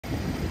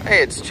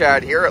Hey, it's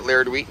Chad here at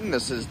Laird Wheaton.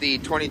 This is the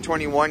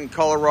 2021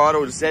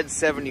 Colorado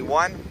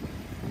Z71.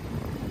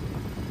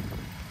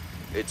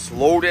 It's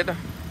loaded.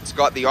 It's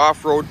got the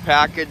off-road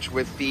package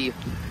with the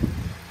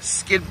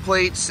skid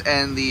plates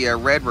and the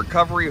red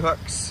recovery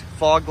hooks,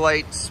 fog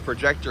lights,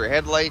 projector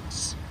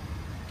headlights.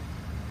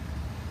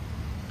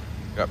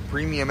 Got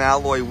premium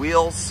alloy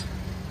wheels,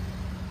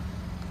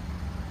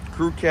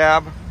 crew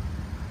cab,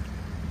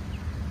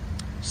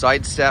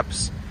 side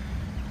steps.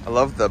 I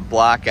love the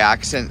black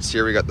accents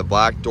here. We got the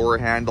black door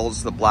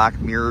handles, the black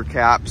mirror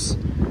caps.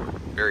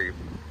 Very,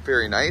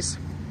 very nice.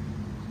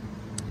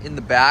 In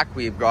the back,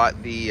 we've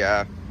got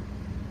the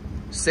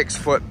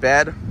 6-foot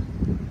bed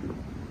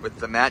with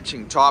the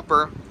matching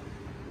topper.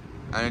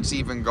 And it's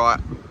even got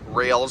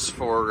rails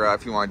for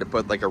if you wanted to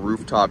put like a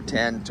rooftop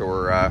tent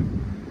or,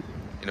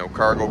 you know,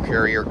 cargo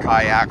carrier,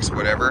 kayaks,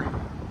 whatever.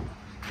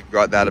 You've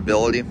got that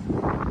ability.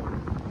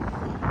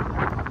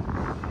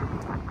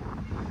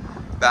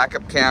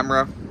 Backup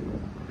camera.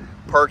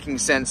 Parking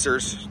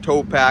sensors,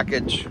 tow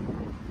package.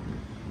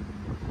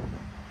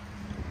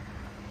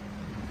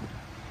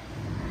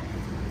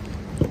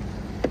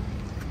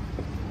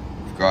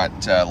 We've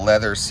got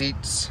leather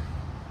seats.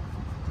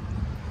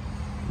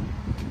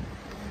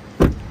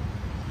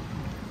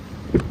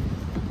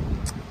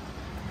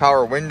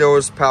 Power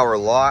windows, power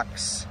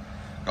locks.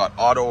 Got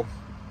auto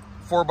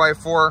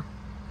 4x4.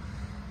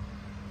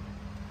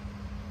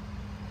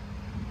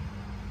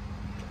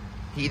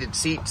 Heated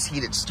seats,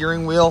 heated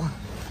steering wheel.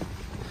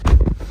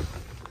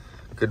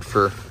 Good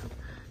for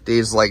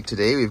days like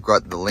today. We've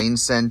got the lane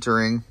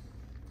centering,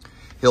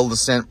 hill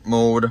descent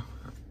mode,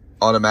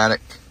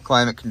 automatic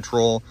climate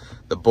control,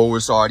 the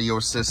Bose audio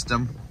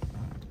system,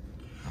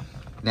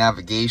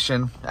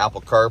 navigation,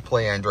 Apple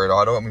CarPlay, Android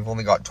Auto, and we've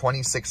only got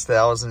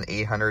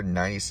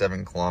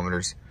 26,897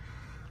 kilometers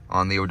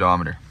on the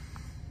odometer.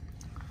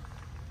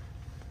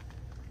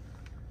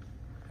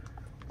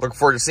 Look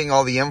forward to seeing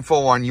all the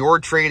info on your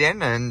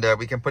trade-in, and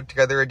we can put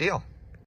together a deal.